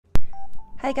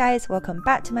Hi guys, welcome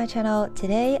back to my channel.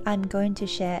 Today I'm going to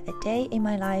share a day in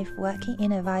my life working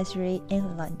in advisory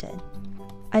in London.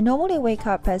 I normally wake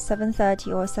up at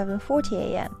 7:30 or 7:40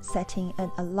 a.m, setting an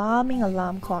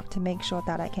alarm clock to make sure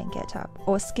that I can get up,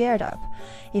 or scared up.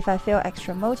 If I feel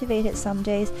extra motivated some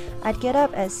days, I'd get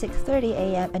up at 6:30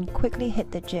 a.m. and quickly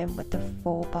hit the gym with the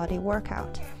full body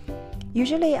workout.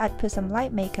 Usually I'd put some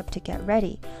light makeup to get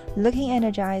ready. Looking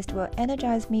energized will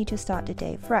energize me to start the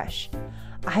day fresh.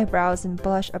 Eyebrows and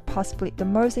blush are possibly the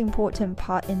most important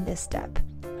part in this step.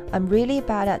 I'm really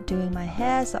bad at doing my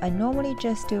hair, so I normally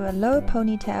just do a low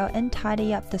ponytail and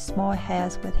tidy up the small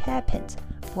hairs with hairpins.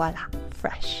 Voila,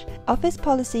 fresh. Office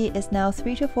policy is now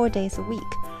 3 to 4 days a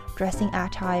week. Dressing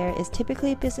attire is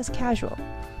typically business casual.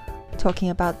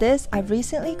 Talking about this, I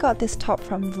recently got this top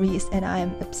from Reiss and I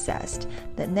am obsessed.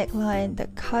 The neckline, the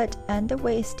cut, and the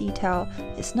waist detail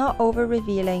is not over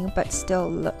revealing but still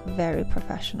look very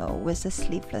professional with the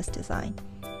sleeveless design.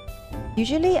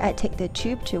 Usually I take the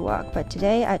tube to work, but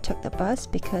today I took the bus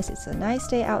because it's a nice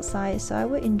day outside, so I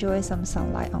would enjoy some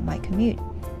sunlight on my commute.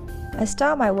 I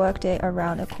start my workday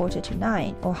around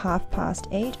 8:45 or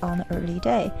 8:30 on an early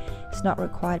day. It's not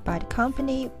required by the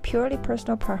company, purely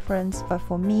personal preference, but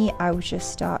for me, I would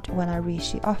just start when I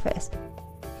reach the office.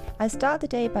 I start the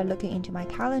day by looking into my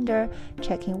calendar,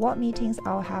 checking what meetings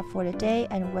I'll have for the day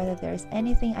and whether there's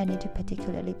anything I need to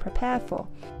particularly prepare for.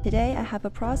 Today, I have a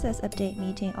process update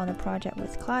meeting on a project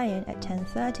with client at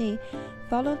 10:30,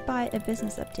 followed by a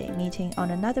business update meeting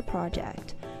on another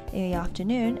project. In the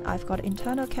afternoon, I've got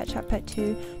internal catch-up at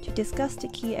 2 to discuss the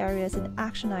key areas and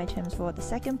action items for the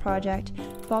second project,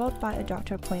 followed by a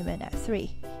doctor appointment at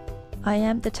 3. I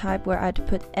am the type where I'd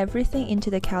put everything into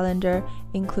the calendar,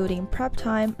 including prep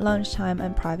time, lunchtime,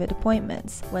 and private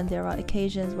appointments. When there are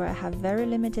occasions where I have very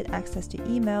limited access to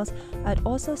emails, I'd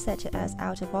also set it as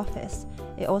out of office.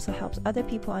 It also helps other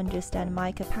people understand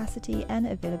my capacity and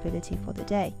availability for the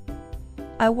day.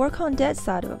 I work on debt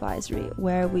side of advisory,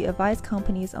 where we advise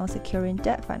companies on securing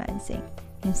debt financing.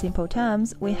 In simple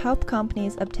terms, we help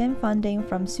companies obtain funding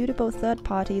from suitable third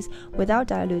parties without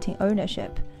diluting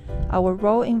ownership. Our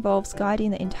role involves guiding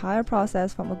the entire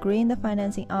process from agreeing the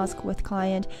financing ask with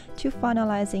client to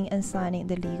finalizing and signing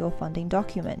the legal funding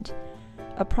document.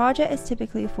 A project is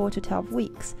typically 4 to 12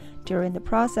 weeks. During the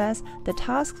process, the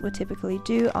tasks we typically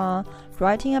do are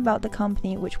writing about the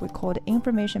company, which we call the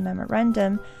information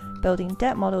memorandum, building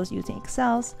debt models using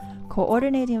Excel,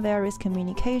 coordinating various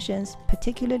communications,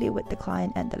 particularly with the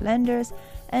client and the lenders,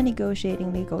 and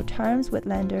negotiating legal terms with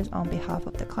lenders on behalf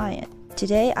of the client.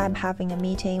 Today, I'm having a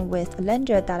meeting with a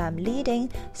lender that I'm leading,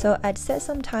 so I'd set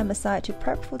some time aside to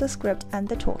prep for the script and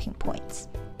the talking points.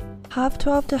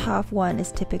 12:30 to 1:30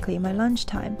 is typically my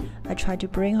lunchtime. I try to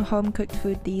bring home cooked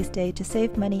food these days to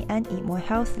save money and eat more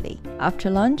healthily. After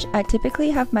lunch, I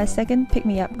typically have my second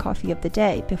pick-me-up coffee of the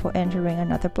day before entering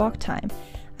another block time.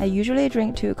 I usually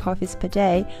drink 2 coffees per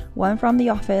day, one from the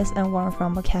office and one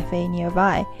from a cafe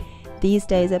nearby. These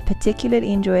days, I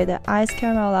particularly enjoy the iced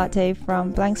caramel latte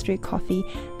from Blank Street Coffee,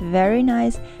 very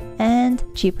nice and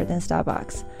cheaper than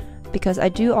Starbucks. Because I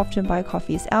do often buy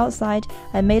coffees outside,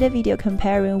 I made a video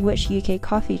comparing which UK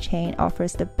coffee chain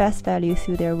offers the best value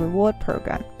through their reward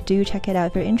program. Do check it out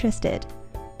if you're interested.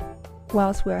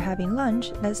 Whilst we're having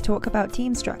lunch, let's talk about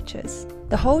team structures.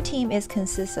 The whole team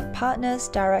consists of partners,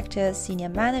 directors, senior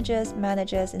managers,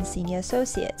 and senior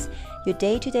associates. Your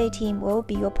day-to-day team will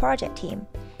be your project team.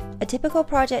 A typical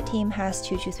project team has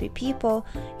 2 to 3 people.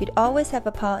 You'd always have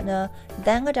a partner,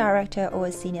 then a director or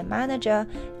a senior manager,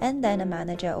 and then a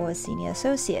manager or a senior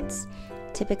associates.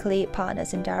 Typically,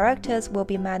 partners and directors will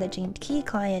be managing key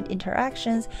client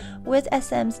interactions, with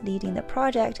SMs leading the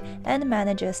project and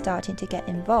managers starting to get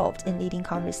involved in leading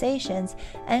conversations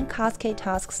and cascade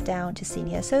tasks down to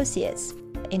senior associates.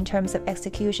 In terms of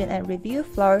execution and review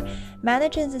flow,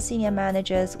 managers and senior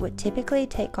managers would typically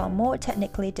take on more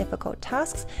technically difficult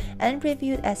tasks and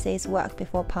review essays work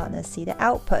before partners see the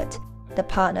output. The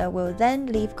partner will then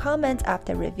leave comments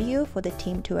after review for the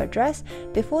team to address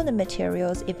before the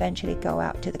materials eventually go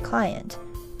out to the client.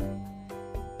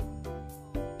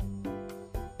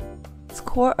 The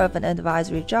core of an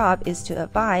advisory job is to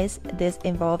advise. This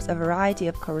involves a variety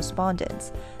of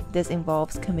correspondence. This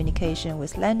involves communication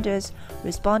with lenders,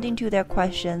 responding to their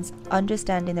questions,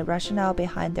 understanding the rationale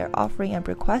behind their offering and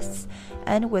requests,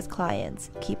 and with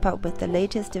clients, keep up with the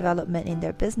latest development in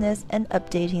their business and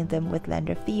updating them with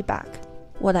lender feedback.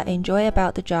 What I enjoy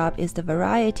about the job is the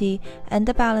variety and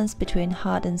the balance between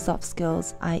hard and soft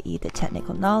skills, i.e. the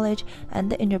technical knowledge and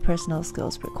the interpersonal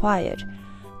skills required.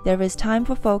 There is time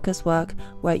for focus work,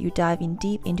 where you dive in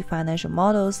deep into financial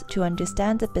models to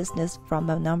understand the business from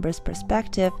a numbers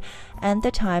perspective, and the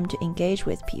time to engage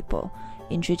with people,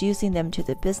 introducing them to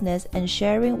the business and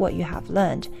sharing what you have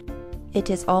learned. It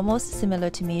is almost similar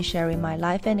to me sharing my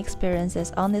life and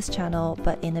experiences on this channel,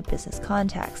 but in a business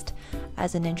context.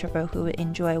 As an introvert who would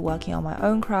enjoy working on my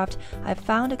own craft, I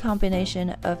found a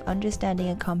combination of understanding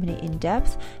a company in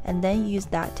depth and then use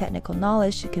that technical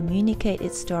knowledge to communicate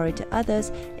its story to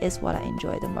others is what I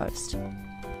enjoy the most.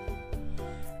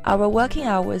 Our working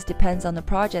hours depends on the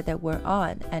project that we're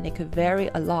on, and it could vary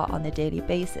a lot on a daily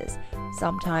basis.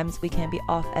 Sometimes we can be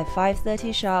off at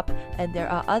 5:30 sharp, and there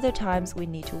are other times we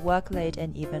need to work late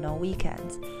and even on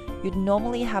weekends. You'd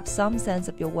normally have some sense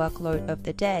of your workload of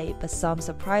the day, but some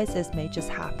surprises may just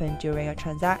happen during a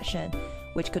transaction,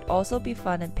 which could also be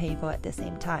fun and painful at the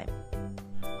same time.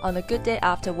 On a good day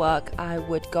after work, I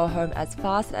would go home as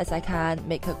fast as I can,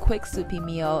 make a quick soupy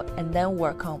meal, and then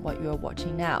work on what you're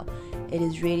watching now. It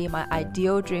is really my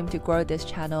ideal dream to grow this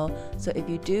channel, so if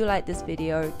you do like this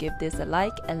video, give this a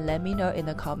like and let me know in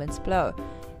the comments below.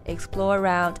 Explore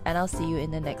around, and I'll see you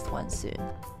in the next one soon.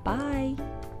 Bye!